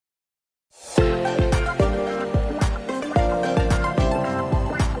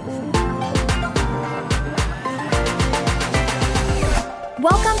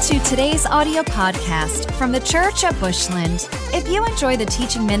to today's audio podcast from the Church at Bushland. If you enjoy the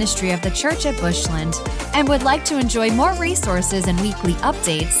teaching ministry of the Church at Bushland and would like to enjoy more resources and weekly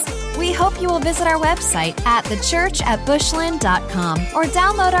updates, we hope you will visit our website at thechurchatbushland.com or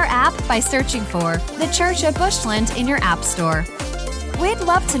download our app by searching for The Church at Bushland in your app store. We'd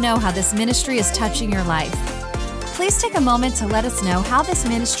love to know how this ministry is touching your life. Please take a moment to let us know how this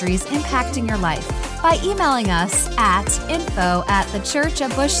ministry is impacting your life by emailing us at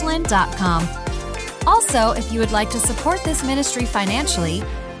info@thechurchatbushland.com. Also, if you would like to support this ministry financially,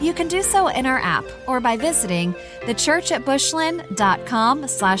 you can do so in our app or by visiting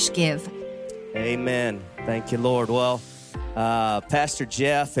thechurchatbushland.com/give. Amen. Thank you, Lord. Well, Pastor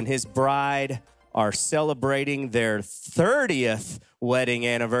Jeff and his bride are celebrating their 30th wedding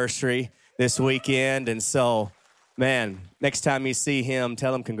anniversary this weekend. And so, man, next time you see him,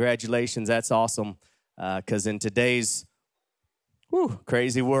 tell him congratulations. That's awesome. Because in today's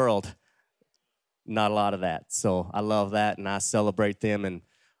crazy world, not a lot of that. So I love that, and I celebrate them and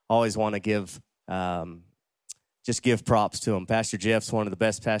always want to give props to him. Pastor Jeff's one of the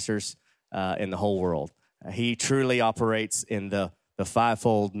best pastors in the whole world. He truly operates in the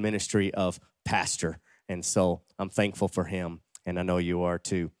fivefold ministry of pastor, and so I'm thankful for him, and I know you are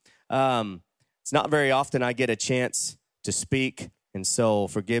too. It's not very often I get a chance to speak, and so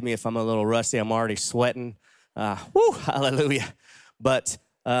forgive me if I'm a little rusty. I'm already sweating. Hallelujah. But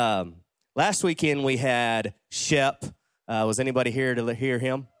last weekend we had Shep. Was anybody here to hear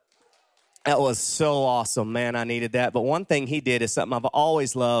him? That was so awesome, man. I needed that. But one thing he did is something I've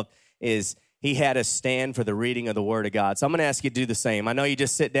always loved is he had us stand for the reading of the Word of God. So I'm going to ask you to do the same. I know you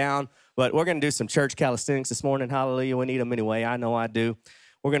just sit down, but we're going to do some church calisthenics this morning. Hallelujah. We need them anyway. I know I do.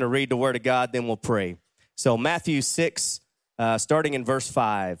 We're going to read the Word of God, then we'll pray. So Matthew 6, starting in verse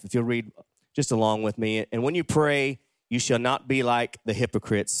 5, if you'll read just along with me. And when you pray, you shall not be like the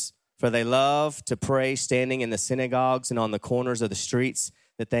hypocrites, for they love to pray standing in the synagogues and on the corners of the streets,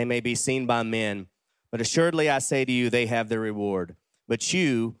 that they may be seen by men. But assuredly I say to you, they have their reward. But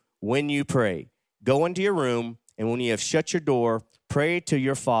you, when you pray, go into your room, and when you have shut your door, pray to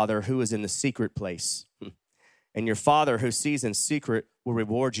your Father who is in the secret place. And your Father who sees in secret will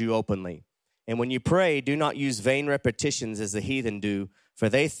reward you openly. And when you pray, do not use vain repetitions as the heathen do, for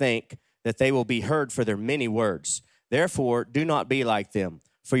they think that they will be heard for their many words. Therefore, do not be like them,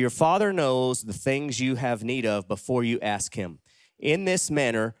 for your Father knows the things you have need of before you ask him. In this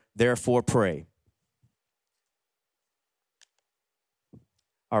manner, therefore, pray.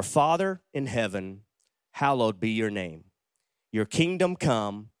 Our Father in heaven, hallowed be your name. Your kingdom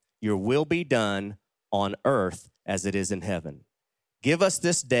come, your will be done on earth as it is in heaven. Give us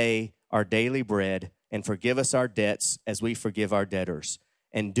this day our daily bread, and forgive us our debts as we forgive our debtors.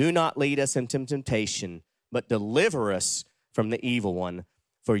 And do not lead us into temptation, but deliver us from the evil one.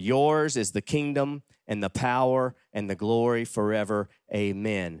 For yours is the kingdom and the power and the glory forever.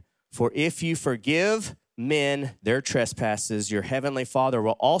 Amen. For if you forgive men their trespasses, your heavenly Father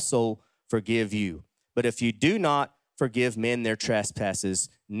will also forgive you. But if you do not forgive men their trespasses,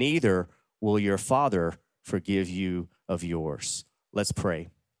 neither will your Father forgive you of yours. Let's pray.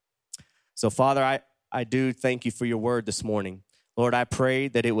 So, Father, I do thank you for your word this morning. Lord, I pray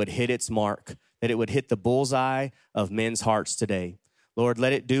that it would hit its mark, that it would hit the bullseye of men's hearts today. Lord,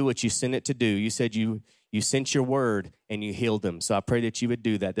 let it do what you sent it to do. You said you sent your word and you healed them. So I pray that you would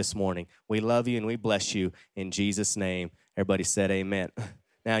do that this morning. We love you and we bless you in Jesus' name. Everybody said amen.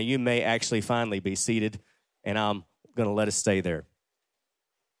 Now, you may actually finally be seated, and I'm going to let us stay there.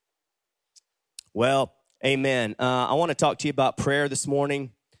 Well, amen. I want to talk to you about prayer this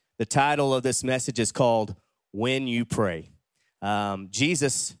morning. The title of this message is called When You Pray.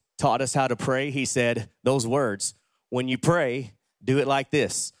 Jesus taught us how to pray. He said those words, when you pray, do it like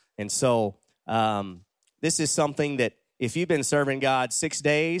this. And so this is something that if you've been serving God 6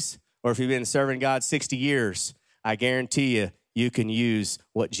 days or if you've been serving God 60 years, I guarantee you can use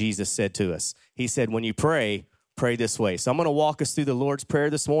what Jesus said to us. He said, when you pray, pray this way. So I'm going to walk us through the Lord's Prayer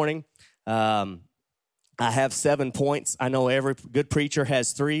this morning. I have 7 points. I know every good preacher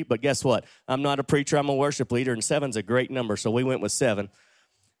has 3, but guess what? I'm not a preacher. I'm a worship leader, and 7's a great number, so we went with 7.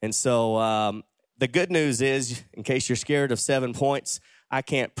 And so the good news is, in case you're scared of 7 points, I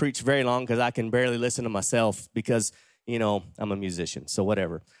can't preach very long because I can barely listen to myself because, I'm a musician, so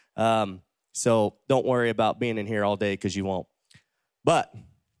whatever. So don't worry about being in here all day because you won't. But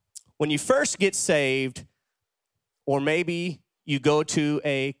when you first get saved, or maybe you go to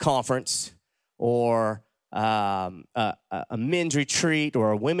a conference or a men's retreat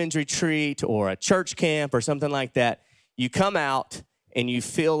or a women's retreat or a church camp or something like that, you come out and you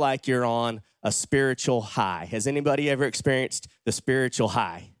feel like you're on a spiritual high. Has anybody ever experienced the spiritual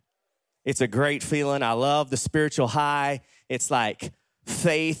high? It's a great feeling. I love the spiritual high. It's like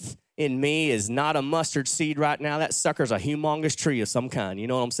faith in me is not a mustard seed right now. That sucker's a humongous tree of some kind. You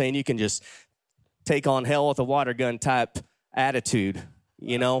know what I'm saying? You can just take on hell with a water gun type attitude,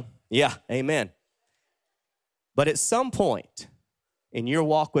 you know? Yeah, amen. But at some point in your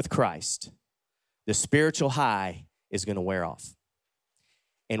walk with Christ, the spiritual high is going to wear off.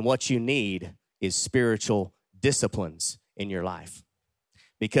 And what you need is spiritual disciplines in your life.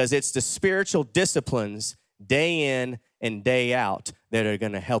 Because it's the spiritual disciplines day in and day out that are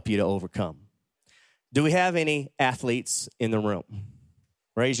going to help you to overcome. Do we have any athletes in the room?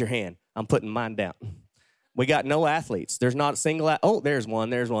 Raise your hand. I'm putting mine down. We got no athletes. There's not a single, oh, there's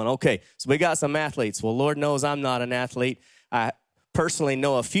one. Okay, so we got some athletes. Well, Lord knows I'm not an athlete. I personally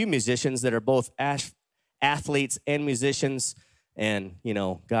know a few musicians that are both athletes and musicians, and, you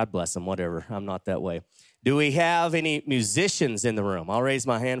know, God bless them, whatever. I'm not that way. Do we have any musicians in the room? I'll raise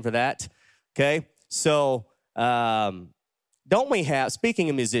my hand for that, okay? So, don't we have, speaking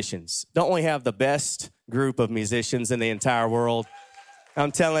of musicians, don't we have the best group of musicians in the entire world?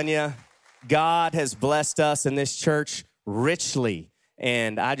 I'm telling you, God has blessed us in this church richly,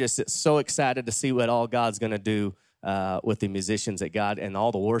 and I just so excited to see what all God's going to do with the musicians at God and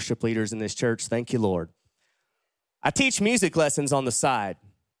all the worship leaders in this church. Thank you, Lord. I teach music lessons on the side,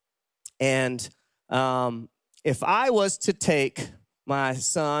 and if I was to take my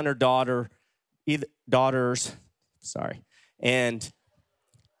son or daughter, and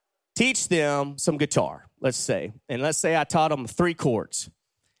teach them some guitar, let's say I taught them 3 chords,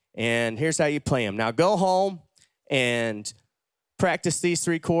 and here's how you play them. Now go home and practice these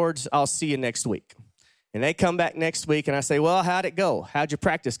 3 chords. I'll see you next week. And they come back next week, and I say, well, how'd it go? How'd your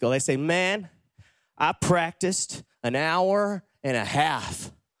practice go? They say, man, I practiced an hour and a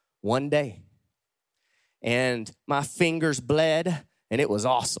half one day, and my fingers bled, and it was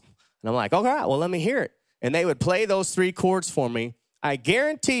awesome. And I'm like, all right, well, let me hear it. And they would play those 3 chords for me. I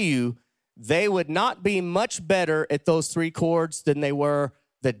guarantee you they would not be much better at those 3 chords than they were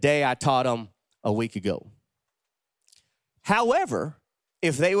the day I taught them a week ago. However,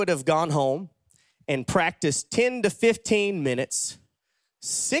 if they would have gone home and practiced 10 to 15 minutes,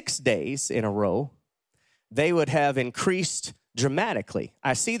 6 days in a row, they would have increased dramatically.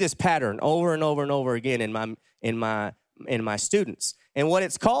 I see this pattern over and over and over again in my students. And what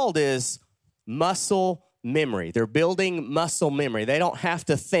it's called is muscle memory. They're building muscle memory. They don't have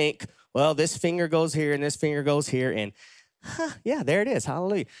to think, well, this finger goes here and this finger goes here, and yeah, there it is.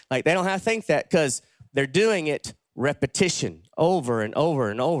 Hallelujah. Like, they don't have to think that because they're doing it repetition over and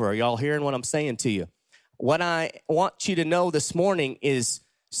over and over. Are y'all hearing what I'm saying to you? What I want you to know this morning is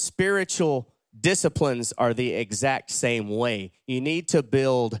spiritual disciplines are the exact same way. You need to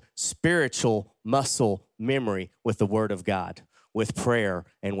build spiritual muscle memory with the Word of God, with prayer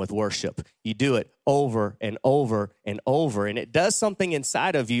and with worship. You do it over and over and over, and it does something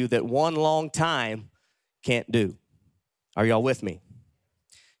inside of you that one long time can't do. Are y'all with me?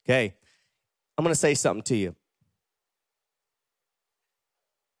 Okay, I'm going to say something to you.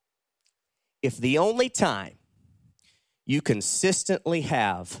 If the only time you consistently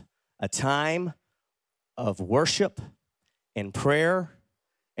have a time of worship and prayer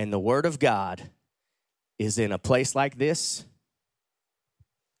and the Word of God is in a place like this,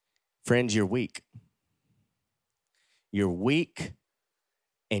 friends, you're weak. You're weak,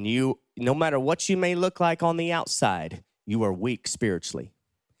 and you, no matter what you may look like on the outside, you are weak spiritually,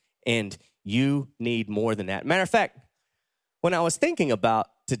 and you need more than that. Matter of fact, when I was thinking about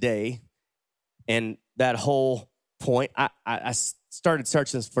today and that whole point, I started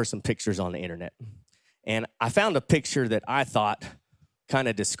searching for some pictures on the internet, and I found a picture that I thought kind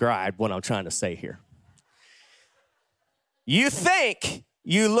of described what I'm trying to say here. You think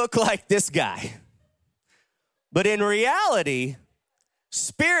you look like this guy, but in reality,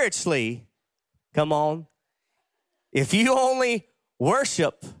 spiritually, come on, if you only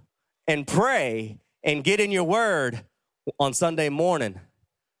worship and pray and get in your word on Sunday morning,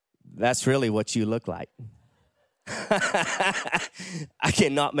 that's really what you look like. I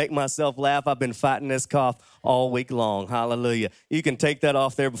cannot make myself laugh. I've been fighting this cough all week long. Hallelujah. You can take that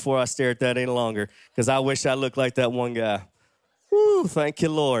off there before I stare at that any longer, because I wish I looked like that one guy. Woo, thank you,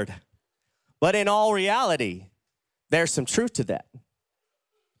 Lord. But in all reality, there's some truth to that.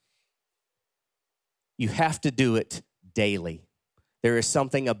 You have to do it daily. There is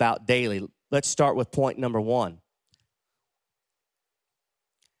something about daily. Let's start with point number 1.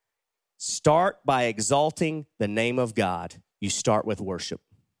 Start by exalting the name of God. You start with worship.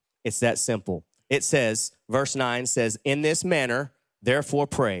 It's that simple. It says, verse 9 says, in this manner, therefore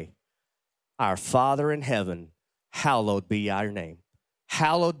pray, our Father in heaven, hallowed be your name.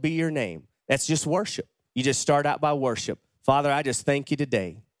 hallowed be your name. That's just worship. You just start out by worship. Father, I just thank you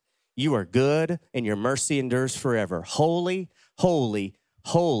today. You are good and your mercy endures forever. Holy, holy,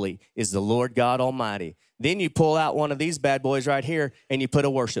 holy is the Lord God Almighty. Then you pull out one of these bad boys right here and you put a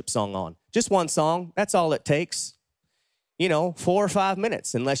worship song on. Just one song. That's all it takes. 4 or 5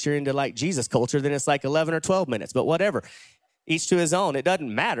 minutes. Unless you're into like Jesus culture, then it's like 11 or 12 minutes. But whatever. Each to his own. It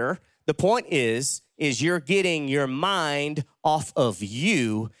doesn't matter. The point is you're getting your mind off of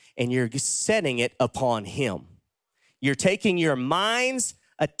you and you're setting it upon him. You're taking your mind's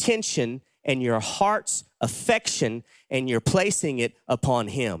attention and your heart's affection and you're placing it upon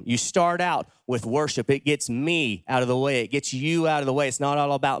him. You start out with worship. It gets me out of the way. It gets you out of the way. It's not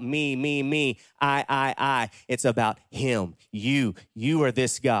all about me, I. It's about him, you. You are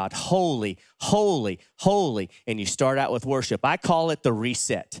this God, holy, holy, holy. And you start out with worship. I call it the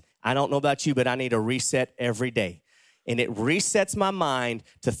reset. I don't know about you, but I need a reset every day. And it resets my mind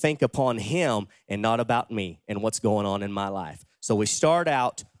to think upon him and not about me and what's going on in my life. So we start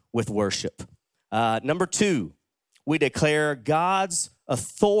out with worship. Number 2, we declare God's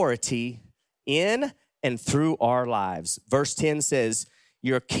authority in and through our lives. Verse 10 says,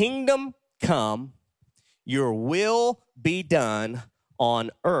 your kingdom come, your will be done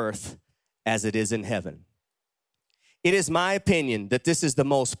on earth as it is in heaven. It is my opinion that this is the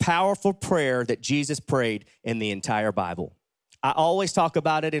most powerful prayer that Jesus prayed in the entire Bible. I always talk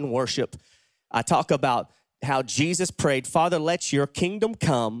about it in worship. I talk about how Jesus prayed, Father, let your kingdom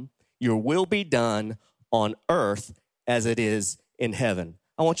come, your will be done on earth as it is in heaven.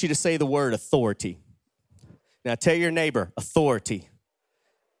 I want you to say the word authority. Now tell your neighbor, authority.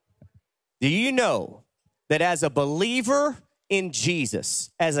 Do you know that as a believer in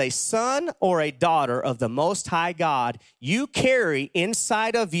Jesus, as a son or a daughter of the Most High God, you carry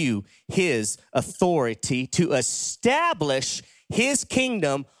inside of you his authority to establish his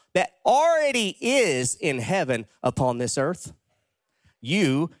kingdom that already is in heaven upon this earth?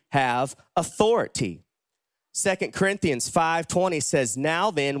 You have authority. 2 Corinthians 5:20 says,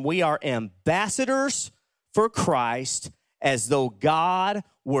 now then, we are ambassadors for Christ as though God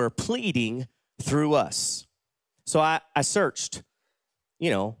were pleading through us. So I searched,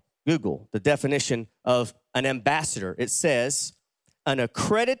 Google, the definition of an ambassador. It says, an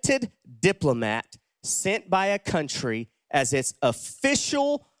accredited diplomat sent by a country as its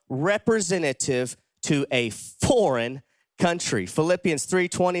official representative to a foreign country. Philippians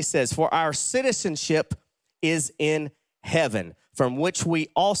 3:20 says, for our citizenship is in heaven, from which we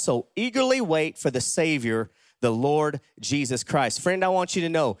also eagerly wait for the Savior, the Lord Jesus Christ. Friend, I want you to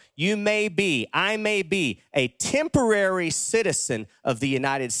know, I may be a temporary citizen of the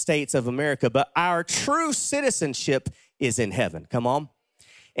United States of America, but our true citizenship is in heaven. Come on.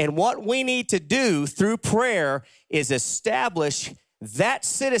 And what we need to do through prayer is establish that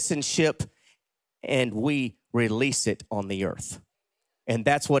citizenship, and we release it on the earth. And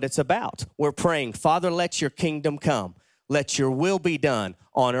that's what it's about. We're praying, Father, let your kingdom come. Let your will be done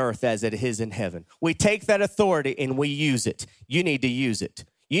on earth as it is in heaven. We take that authority and we use it. You need to use it.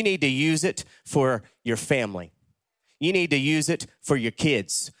 You need to use it for your family. You need to use it for your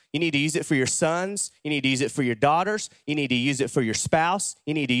kids. You need to use it for your sons. You need to use it for your daughters. You need to use it for your spouse.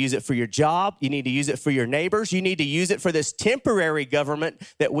 You need to use it for your job. You need to use it for your neighbors. You need to use it for this temporary government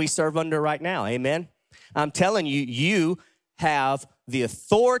that we serve under right now. Amen? I'm telling you, you have the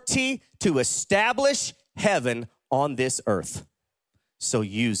authority to establish heaven on this earth. So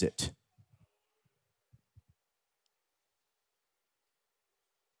use it.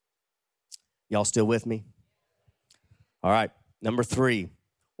 Y'all still with me? All right, number 3.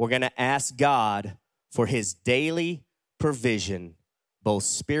 We're going to ask God for his daily provision, both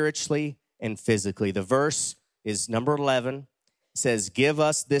spiritually and physically. The verse is number 11. It says, give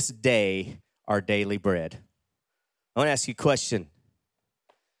us this day our daily bread. I want to ask you a question.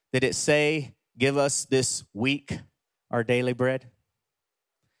 Did it say, give us this week our daily bread?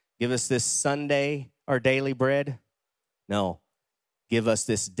 Give us this Sunday our daily bread? No, give us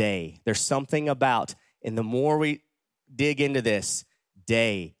this day. There's something about, and the more we dig into this,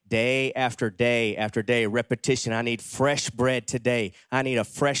 day after day after day, repetition. I need fresh bread today. I need a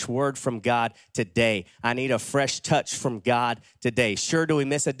fresh word from God today. I need a fresh touch from God today. Sure, do we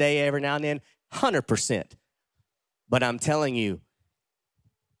miss a day every now and then? 100%. But I'm telling you,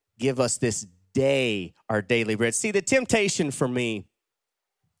 give us this day our daily bread. See, the temptation for me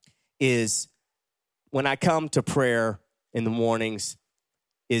is when I come to prayer in the mornings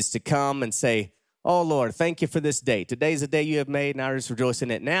is to come and say, oh, Lord, thank you for this day. Today's the day you have made, and I just rejoice in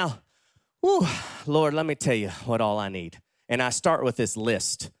it. Now, Lord, let me tell you what all I need. And I start with this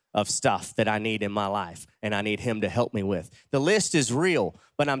list of stuff that I need in my life and I need him to help me with. The list is real,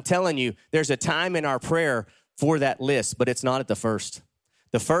 but I'm telling you, there's a time in our prayer for that list, but it's not at the first.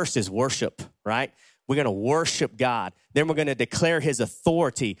 The first is worship, right? We're going to worship God. Then we're going to declare his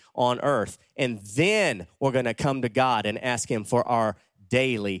authority on earth. And then we're going to come to God and ask him for our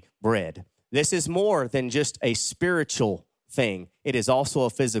daily bread. This is more than just a spiritual thing. It is also a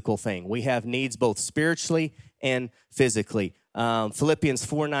physical thing. We have needs both spiritually and physically. Philippians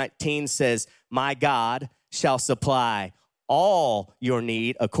 4:19 says, my God shall supply all your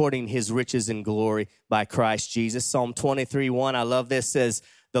need according to his riches and glory by Christ Jesus. Psalm 23:1, I love this, says,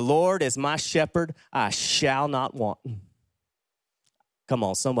 the Lord is my shepherd, I shall not want. Come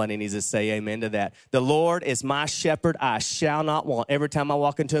on, somebody needs to say amen to that. The Lord is my shepherd, I shall not want. Every time I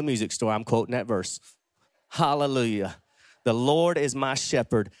walk into a music store, I'm quoting that verse. Hallelujah. The Lord is my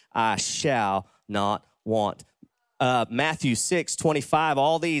shepherd, I shall not want. Matthew 6:25,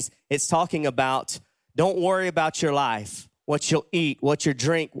 all these, it's talking about, don't worry about your life, what you'll eat, what you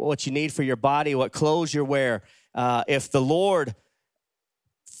drink, what you need for your body, what clothes you wear. If the Lord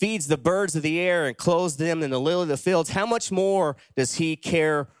feeds the birds of the air and clothes them in the lily of the fields, how much more does he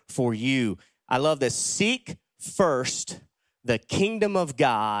care for you? I love this. Seek first the kingdom of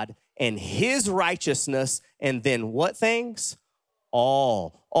God and his righteousness, and then what things?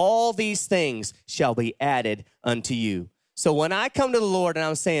 All these things shall be added unto you. So when I come to the Lord and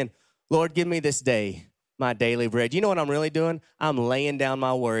I'm saying, Lord, give me this day my daily bread, you know what I'm really doing? I'm laying down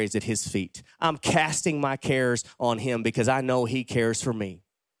my worries at his feet. I'm casting my cares on him because I know he cares for me.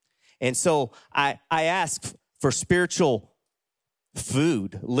 And so I ask for spiritual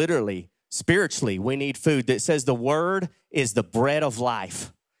food, literally, spiritually, we need food. That says the word is the bread of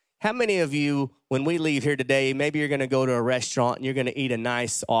life. How many of you, when we leave here today, maybe you're going to go to a restaurant and you're going to eat a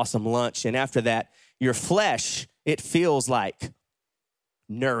nice, awesome lunch, and after that, your flesh, it feels like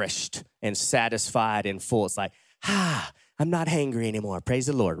nourished and satisfied and full. It's like, I'm not hangry anymore. Praise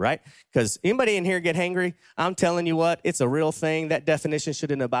the Lord, right? Because anybody in here get hangry? I'm telling you what, it's a real thing. That definition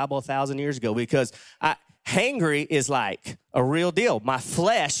should have been in the Bible 1,000 years ago, because hangry is like a real deal. My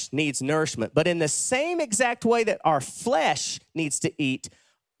flesh needs nourishment. But in the same exact way that our flesh needs to eat,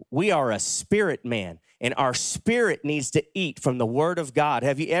 we are a spirit man, and our spirit needs to eat from the word of God.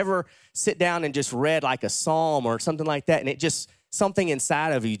 Have you ever sit down and just read like a psalm or something like that, and it just, something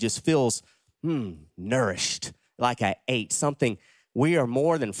inside of you just feels nourished, like I ate something? We are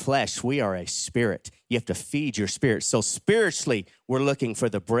more than flesh. We are a spirit. You have to feed your spirit. So spiritually, we're looking for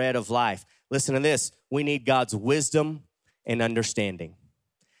the bread of life. Listen to this. We need God's wisdom and understanding.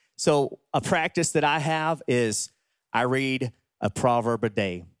 So a practice that I have is I read a proverb a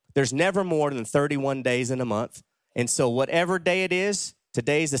day. There's never more than 31 days in a month. And so whatever day it is,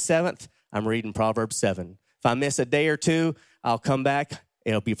 today's the 7th, I'm reading Proverbs 7. If I miss a day or two, I'll come back.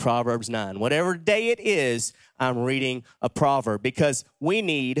 It'll be Proverbs 9. Whatever day it is, I'm reading a proverb, because we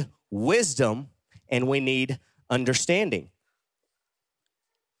need wisdom and we need understanding.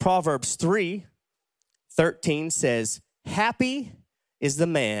 Proverbs 3:13 says, happy is the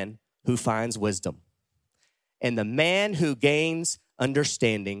man who finds wisdom, and the man who gains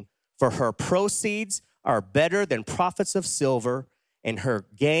understanding, for her proceeds are better than profits of silver, and her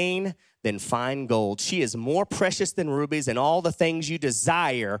gain than fine gold. She is more precious than rubies, and all the things you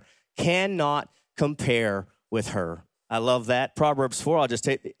desire cannot compare with her. I love that. Proverbs 4, I'll just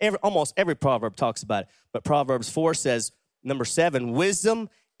take, almost every proverb talks about it, but Proverbs 4 says, number 7, wisdom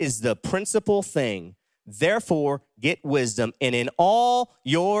is the principal thing. Therefore, get wisdom, and in all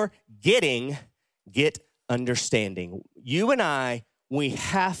your getting, get understanding. You and I, we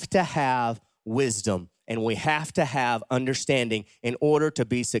have to have wisdom and we have to have understanding in order to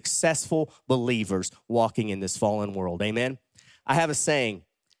be successful believers walking in this fallen world. Amen? I have a saying.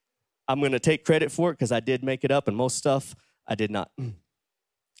 I'm going to take credit for it because I did make it up, and most stuff I did not.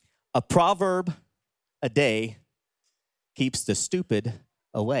 A proverb a day keeps the stupid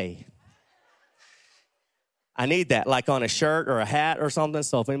away. I need that, like on a shirt or a hat or something.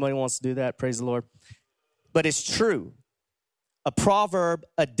 So if anybody wants to do that, praise the Lord. But it's true. A proverb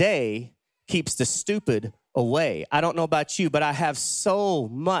a day keeps the stupid away. I don't know about you, but I have so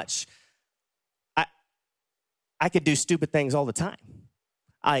much. I could do stupid things all the time.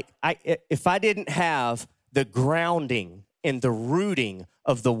 If I didn't have the grounding and the rooting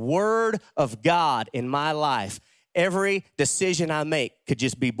of the word of God in my life, every decision I make could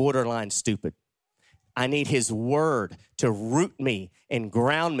just be borderline stupid. I need his word to root me and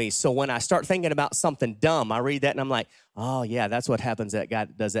ground me. So when I start thinking about something dumb, I read that and I'm like, oh yeah, that's what happens to that guy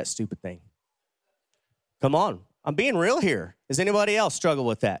that does that stupid thing. Come on. I'm being real here. Does anybody else struggle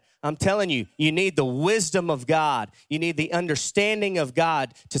with that? I'm telling you, you need the wisdom of God. You need the understanding of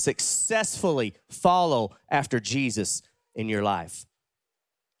God to successfully follow after Jesus in your life.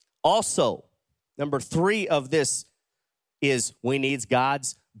 Also, number 3 of this is we need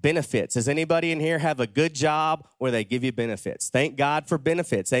God's benefits. Does anybody in here have a good job where they give you benefits? Thank God for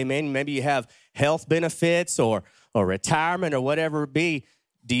benefits. Amen. Maybe you have health benefits or retirement or whatever it be.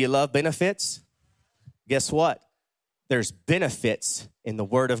 Do you love benefits? Guess what? There's benefits in the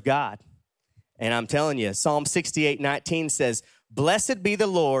Word of God. And I'm telling you, Psalm 68:19 says, "Blessed be the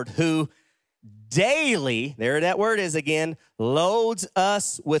Lord who daily," there that word is again, "loads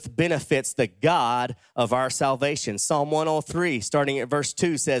us with benefits, the God of our salvation." Psalm 103, starting at verse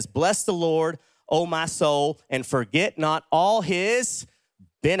 2, says, "Bless the Lord, O my soul, and forget not all his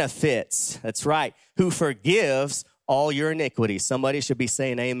benefits." That's right. "Who forgives all your iniquities." Somebody should be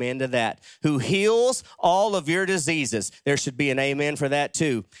saying amen to that. "Who heals all of your diseases." There should be an amen for that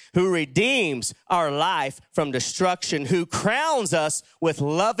too. "Who redeems our life from destruction. Who crowns us with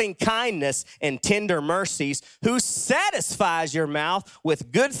loving kindness and tender mercies. Who satisfies your mouth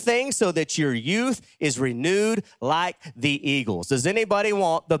with good things so that your youth is renewed like the eagles." Does anybody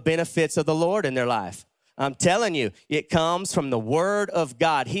want the benefits of the Lord in their life? I'm telling you, it comes from the Word of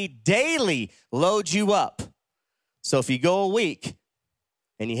God. He daily loads you up. So if you go a week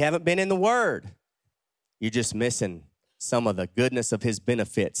and you haven't been in the Word, you're just missing some of the goodness of his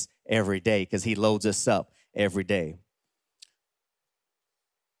benefits every day because he loads us up every day.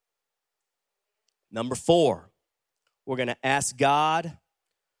 Number 4, we're going to ask God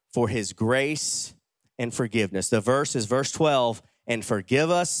for his grace and forgiveness. The verse is verse 12, "And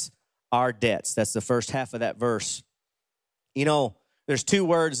forgive us our debts." That's the first half of that verse. You know, there's 2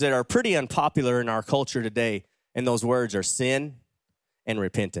 words that are pretty unpopular in our culture today. And those words are sin and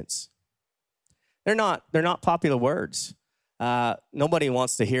repentance. They're not popular words. Nobody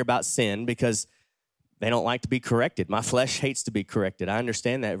wants to hear about sin because they don't like to be corrected. My flesh hates to be corrected. I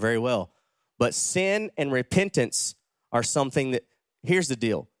understand that very well. But sin and repentance are something that, here's the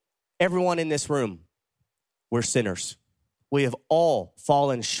deal. Everyone in this room, we're sinners. We have all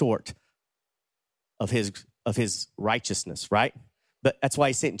fallen short of his righteousness, right? But that's why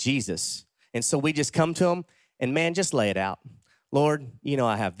he sent Jesus. And so we just come to him. And man, just lay it out. Lord, you know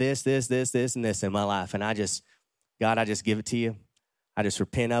I have this, and this in my life. And God, I just give it to you. I just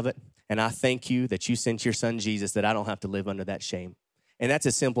repent of it. And I thank you that you sent your son Jesus, that I don't have to live under that shame. And that's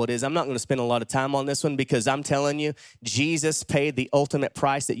as simple it is. I'm not going to spend a lot of time on this one because I'm telling you, Jesus paid the ultimate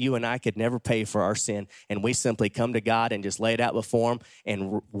price that you and I could never pay for our sin. And we simply come to God and just lay it out before him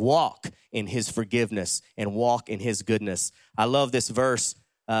and walk in his forgiveness and walk in his goodness. I love this verse.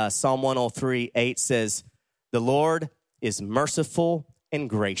 Psalm 103:8 says, "The Lord is merciful and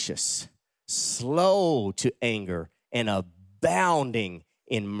gracious, slow to anger, and abounding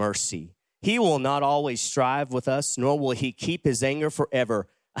in mercy. He will not always strive with us, nor will he keep his anger forever."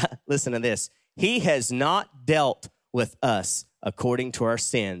 Listen to this. "He has not dealt with us according to our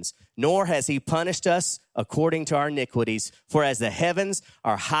sins, nor has he punished us according to our iniquities. For as the heavens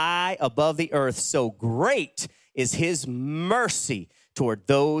are high above the earth, so great is his mercy toward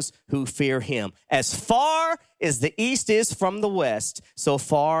those who fear him. As far as the east is from the west, so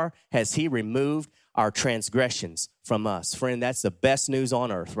far has he removed our transgressions from us." Friend, that's the best news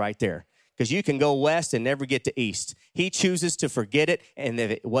on earth right there. Because you can go west and never get to east. He chooses to forget it, and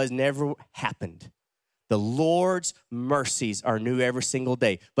if it was never happened. The Lord's mercies are new every single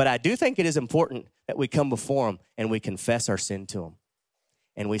day. But I do think it is important that we come before him and we confess our sin to him.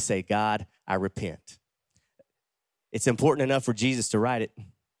 And we say, "God, I repent." It's important enough for Jesus to write it,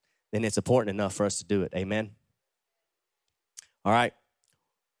 then it's important enough for us to do it. Amen? All right.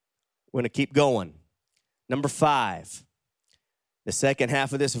 We're going to keep going. Number 5, the second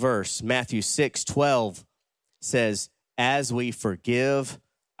half of this verse, Matthew 6:12 says, "As we forgive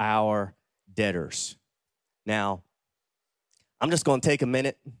our debtors." Now, I'm just going to take a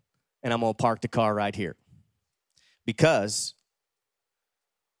minute and I'm going to park the car right here because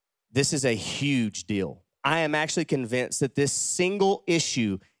this is a huge deal. I am actually convinced that this single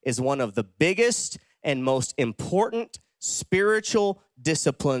issue is one of the biggest and most important spiritual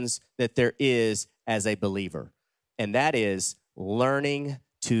disciplines that there is as a believer, and that is learning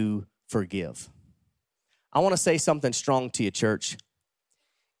to forgive. I want to say something strong to you, church.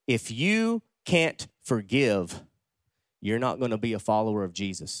 If you can't forgive, you're not going to be a follower of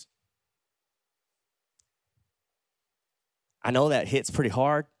Jesus. I know that hits pretty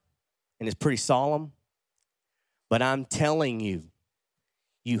hard and it's pretty solemn. But I'm telling you,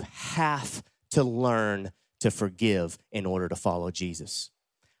 you have to learn to forgive in order to follow Jesus.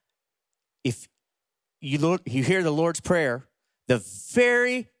 If you hear the Lord's Prayer, the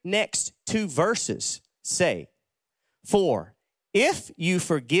very next two verses say, "For if you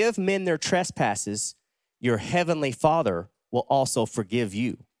forgive men their trespasses, your heavenly Father will also forgive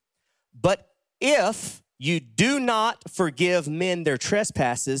you. But if you do not forgive men their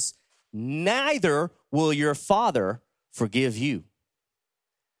trespasses, neither will your Father forgive you."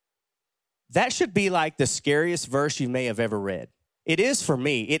 That should be like the scariest verse you may have ever read. It is for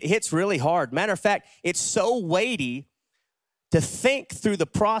me. It hits really hard. Matter of fact, it's so weighty to think through the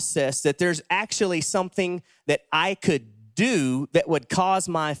process that there's actually something that I could do that would cause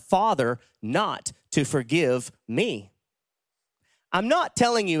my Father not to forgive me. I'm not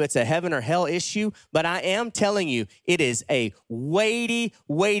telling you it's a heaven or hell issue, but I am telling you it is a weighty,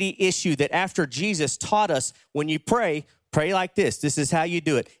 weighty issue that after Jesus taught us, when you pray like this. This is how you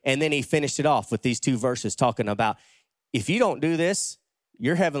do it. And then he finished it off with these two verses talking about, if you don't do this,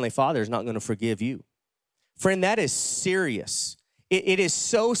 your heavenly Father is not going to forgive you. Friend, that is serious. It is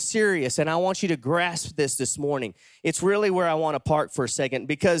so serious, and I want you to grasp this morning. It's really where I want to park for a second,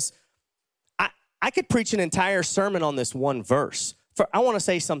 because I could preach an entire sermon on this one verse. I want to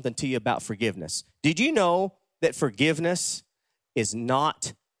say something to you about forgiveness. Did you know that forgiveness is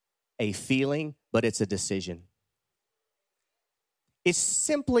not a feeling, but it's a decision? It's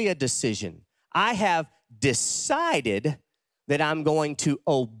simply a decision. I have decided that I'm going to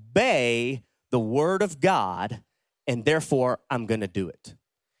obey the word of God, and therefore I'm going to do it.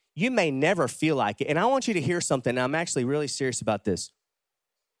 You may never feel like it. And I want you to hear something. I'm actually really serious about this.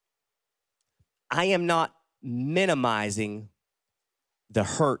 I am not minimizing the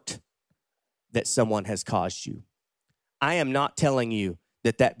hurt that someone has caused you. I am not telling you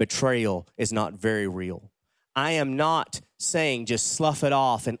that betrayal is not very real. I am not saying just slough it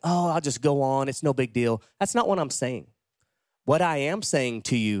off and, I'll just go on. It's no big deal. That's not what I'm saying. What I am saying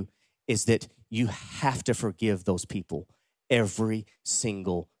to you is that you have to forgive those people every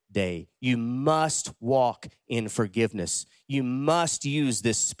single day. You must walk in forgiveness. You must use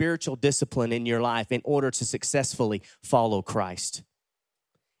this spiritual discipline in your life in order to successfully follow Christ.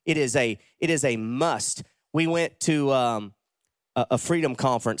 It is a must. We went to a freedom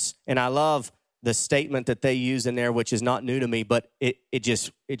conference, and I love the statement that they use in there, which is not new to me, but it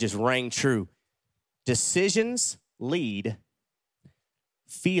just rang true. Decisions lead,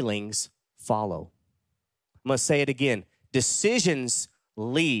 feelings follow. I'm going to say it again. Decisions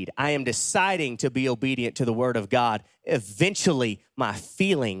lead. I am deciding to be obedient to the word of God. Eventually, my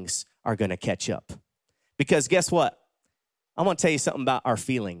feelings are going to catch up. Because guess what? I'm going to tell you something about our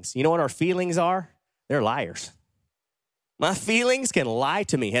feelings. You know what our feelings are? They're liars. My feelings can lie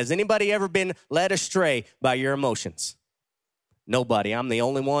to me. Has anybody ever been led astray by your emotions? Nobody. I'm the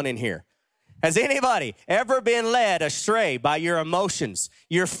only one in here. Has anybody ever been led astray by your emotions?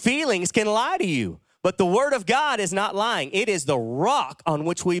 Your feelings can lie to you, but the word of God is not lying. It is the rock on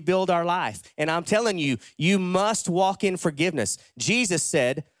which we build our life. And I'm telling you, you must walk in forgiveness. Jesus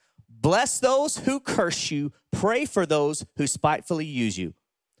said, "Bless those who curse you, pray for those who spitefully use you."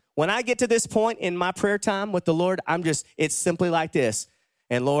 When I get to this point in my prayer time with the Lord, it's simply like this.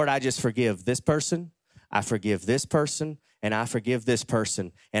 And Lord, I just forgive this person. I forgive this person. And I forgive this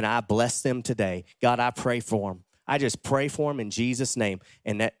person. And I bless them today. God, I pray for them. I just pray for them in Jesus' name.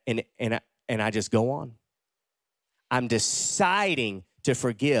 And I just go on. I'm deciding to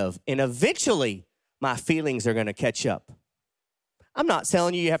forgive. And eventually, my feelings are going to catch up. I'm not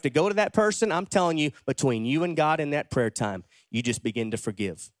telling you have to go to that person. I'm telling you, between you and God in that prayer time, you just begin to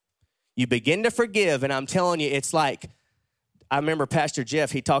forgive. You begin to forgive, and I'm telling you, it's like, I remember Pastor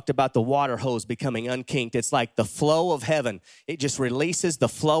Jeff, he talked about the water hose becoming unkinked. It's like the flow of heaven. It just releases the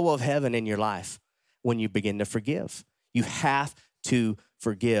flow of heaven in your life when you begin to forgive. You have to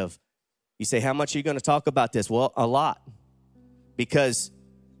forgive. You say, how much are you going to talk about this? Well, a lot, because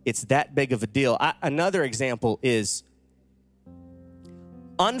it's that big of a deal. Another example is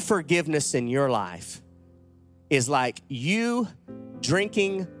unforgiveness in your life is like you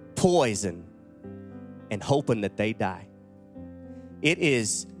drinking poison and hoping that they die. It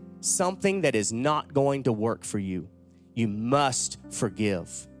is something that is not going to work for you. You must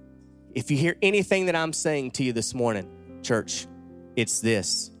forgive. If you hear anything that I'm saying to you this morning, church, it's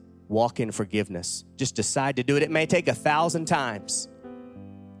this: walk in forgiveness. Just decide to do it. It may take 1,000 times.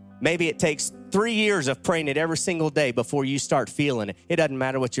 Maybe it takes 3 years of praying it every single day before you start feeling it. It doesn't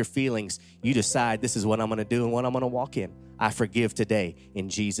matter what your feelings. You decide, this is what I'm going to do and what I'm going to walk in. I forgive today in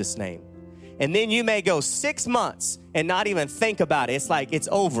Jesus' name. And then you may go 6 months and not even think about it. It's like it's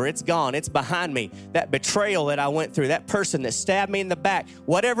over. It's gone. It's behind me. That betrayal that I went through, that person that stabbed me in the back,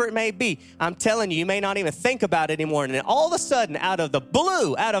 whatever it may be, I'm telling you, you may not even think about it anymore. And then all of a sudden, out of the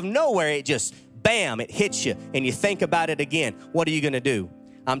blue, out of nowhere, it just bam, it hits you and you think about it again, what are you going to do?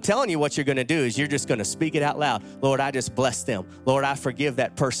 I'm telling you what you're going to do is you're just going to speak it out loud. Lord, I just bless them. Lord, I forgive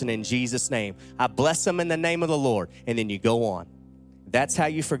that person in Jesus' name. I bless them in the name of the Lord. And then you go on. That's how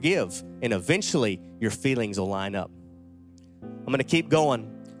you forgive. And eventually your feelings will line up. I'm going to keep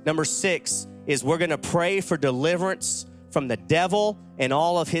going. Number 6 is we're going to pray for deliverance from the devil and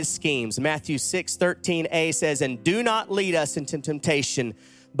all of his schemes. Matthew 6:13a says, and do not lead us into temptation,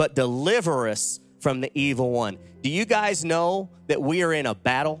 but deliver us from the evil one. Do you guys know that we are in a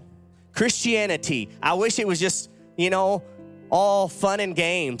battle? Christianity, I wish it was just, all fun and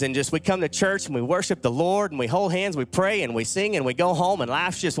games and just we come to church and we worship the Lord and we hold hands, we pray and we sing and we go home and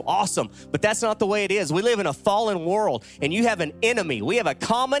life's just awesome. But that's not the way it is. We live in a fallen world and you have an enemy. We have a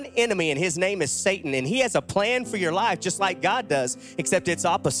common enemy and his name is Satan, and he has a plan for your life just like God does, except it's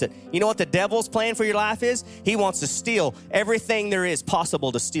opposite. You know what the devil's plan for your life is? He wants to steal everything there is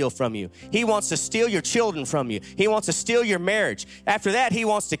possible to steal from you. He wants to steal your children from you. He wants to steal your marriage. After that, he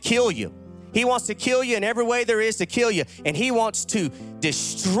wants to kill you. He wants to kill you in every way there is to kill you, and he wants to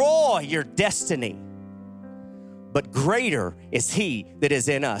destroy your destiny. But greater is he that is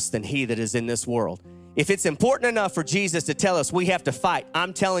in us than he that is in this world. If it's important enough for Jesus to tell us we have to fight,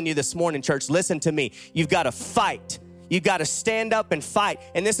 I'm telling you this morning, church, listen to me. You've got to fight. You've got to stand up and fight.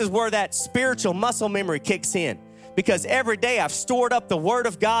 And this is where that spiritual muscle memory kicks in. Because every day I've stored up the word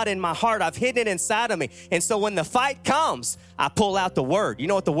of God in my heart. I've hidden it inside of me. And so when the fight comes, I pull out the word. You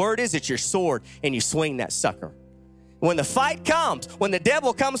know what the word is? It's your sword, and you swing that sucker. When the fight comes, when the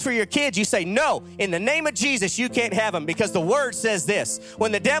devil comes for your kids, you say, no, in the name of Jesus, you can't have them because the word says this.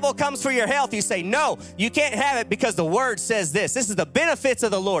 When the devil comes for your health, you say, no, you can't have it because the word says this. This is the benefits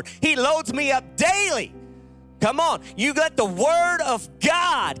of the Lord. He loads me up daily. Come on. You let the word of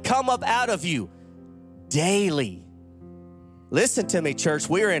God come up out of you daily. Listen to me, church.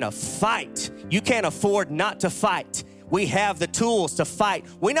 We're in a fight. You can't afford not to fight. We have the tools to fight.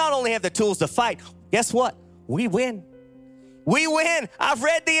 We not only have the tools to fight, guess what? We win. We win. I've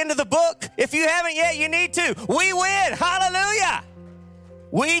read the end of the book. If you haven't yet, you need to. We win. Hallelujah.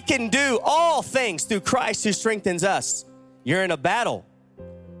 We can do all things through Christ who strengthens us. You're in a battle.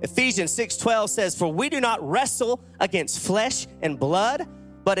 Ephesians 6:12 says, for we do not wrestle against flesh and blood,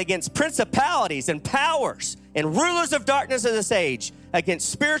 but against principalities and powers and rulers of darkness of this age, against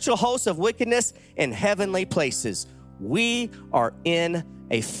spiritual hosts of wickedness in heavenly places. We are in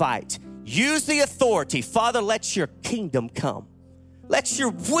a fight. Use the authority. Father, let your kingdom come. Let your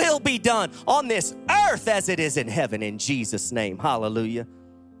will be done on this earth as it is in heaven, in Jesus' name. Hallelujah.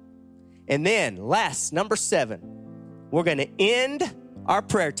 And then last, number 7, we're going to end our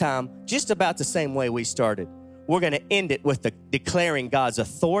prayer time just about the same way we started. We're going to end it with declaring God's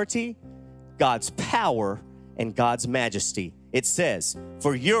authority, God's power, and God's majesty. It says,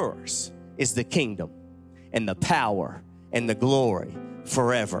 for yours is the kingdom and the power and the glory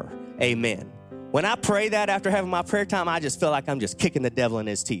forever. Amen. When I pray that after having my prayer time, I just feel like I'm just kicking the devil in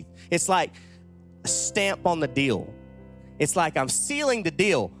his teeth. It's like a stamp on the deal. It's like I'm sealing the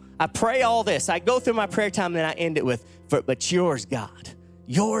deal. I pray all this. I go through my prayer time, and then I end it with, but yours, God.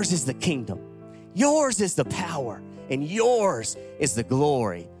 Yours is the kingdom. Yours is the power, and yours is the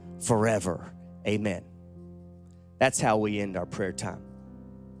glory forever. Amen. That's how we end our prayer time.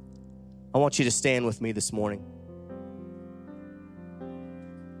 I want you to stand with me this morning.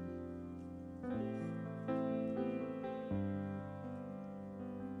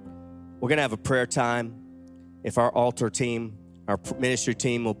 We're going to have a prayer time. If our altar team, our ministry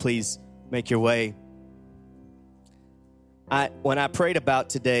team will please make your way. When I prayed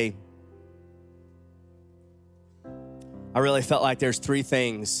about today, I really felt like there's 3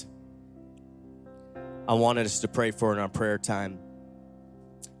 things I wanted us to pray for in our prayer time.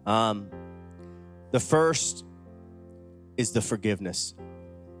 The first is the forgiveness.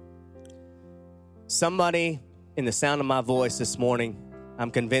 Somebody in the sound of my voice this morning, I'm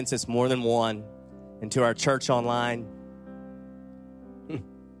convinced it's more than one, and to our church online,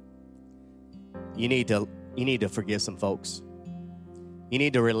 you need to forgive some folks. You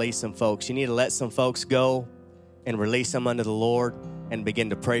need to release some folks. You need to let some folks go and release them unto the Lord and begin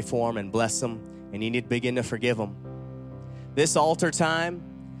to pray for them and bless them. And you need to begin to forgive them. This altar time,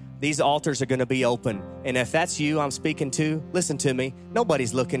 these altars are going to be open. And if that's you I'm speaking to, listen to me.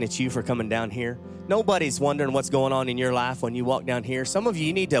 Nobody's looking at you for coming down here. Nobody's wondering what's going on in your life when you walk down here. Some of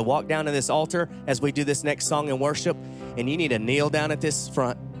you need to walk down to this altar as we do this next song and worship, and you need to kneel down at this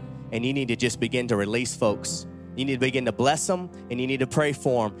front, and you need to just begin to release folks. You need to begin to bless them, and you need to pray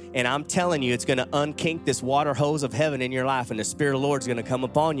for them. And I'm telling you, it's going to unkink this water hose of heaven in your life, and the Spirit of the Lord is going to come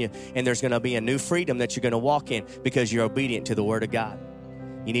upon you, and there's going to be a new freedom that you're going to walk in because you're obedient to the Word of God.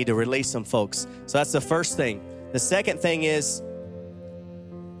 You need to release some folks. So that's the first thing. The second thing is,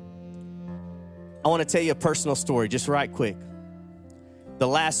 I want to tell you a personal story just right quick. The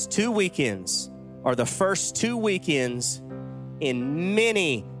last 2 weekends are the first 2 weekends in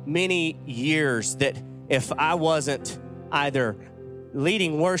many, many years that if I wasn't either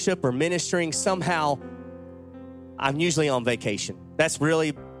leading worship or ministering, somehow I'm usually on vacation. That's really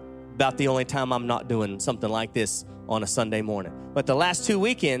about the only time I'm not doing something like this on a Sunday morning. But the last 2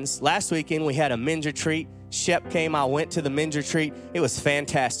 weekends, last weekend we had a men's retreat. Shep came, I went to the men's retreat. It was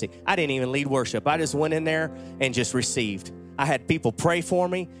fantastic. I didn't even lead worship. I just went in there and just received. I had people pray for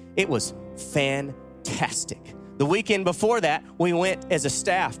me. It was fantastic. The weekend before that, we went as a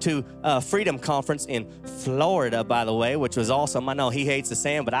staff to a Freedom Conference in Florida, by the way, which was awesome. I know he hates the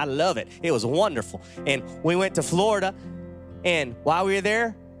sand, but I love it. It was wonderful. And we went to Florida, and while we were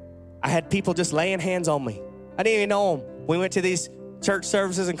there, I had people just laying hands on me. I didn't even know them. We went to these church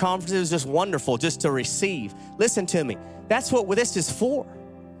services and conferences. It was just wonderful just to receive. Listen to me. That's what this is for.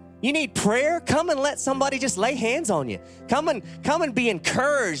 You need prayer? Come and let somebody just lay hands on you. Come and be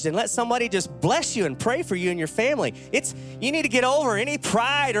encouraged and let somebody just bless you and pray for you and your family. You need to get over any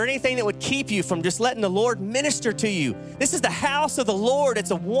pride or anything that would keep you from just letting the Lord minister to you. This is the house of the Lord. It's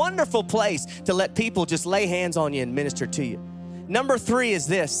a wonderful place to let people just lay hands on you and minister to you. Number 3 is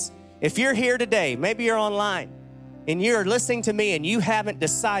this. If you're here today, maybe you're online, and you're listening to me and you haven't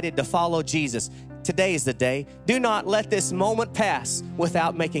decided to follow Jesus, today is the day. Do not let this moment pass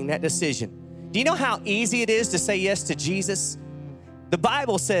without making that decision. Do you know how easy it is to say yes to Jesus? The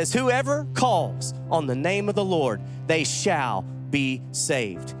Bible says, whoever calls on the name of the Lord, they shall be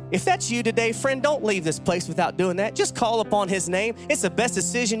saved. If that's you today, friend, don't leave this place without doing that. Just call upon his name. It's the best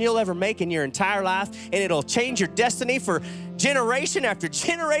decision you'll ever make in your entire life, and it'll change your destiny for generation after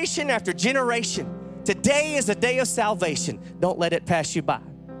generation after generation. Today is a day of salvation. Don't let it pass you by.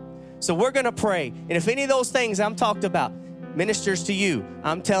 So we're going to pray. And if any of those things I'm talked about ministers to you,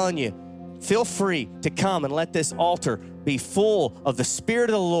 I'm telling you, feel free to come and let this altar be full of the Spirit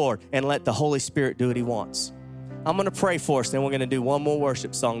of the Lord and let the Holy Spirit do what he wants. I'm going to pray for us, then we're going to do one more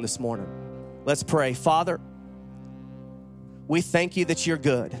worship song this morning. Let's pray. Father, we thank you that you're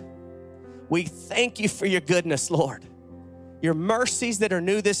good. We thank you for your goodness, Lord. Your mercies that are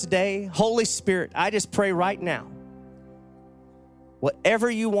new this day. Holy Spirit, I just pray right now, whatever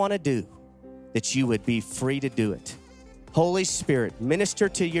you want to do, that you would be free to do it. Holy Spirit, minister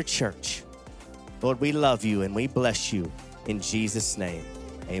to your church. Lord, we love you and we bless you in Jesus' name.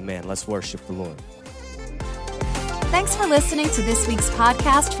 Amen. Let's worship the Lord. Thanks for listening to this week's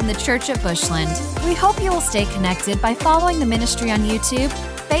podcast from the Church at Bushland. We hope you will stay connected by following the ministry on YouTube,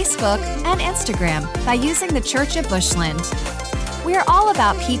 Facebook, and Instagram by using the Church at Bushland. We are all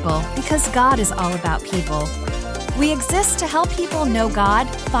about people because God is all about people. We exist to help people know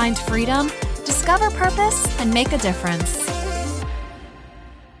God, find freedom, discover purpose, and make a difference.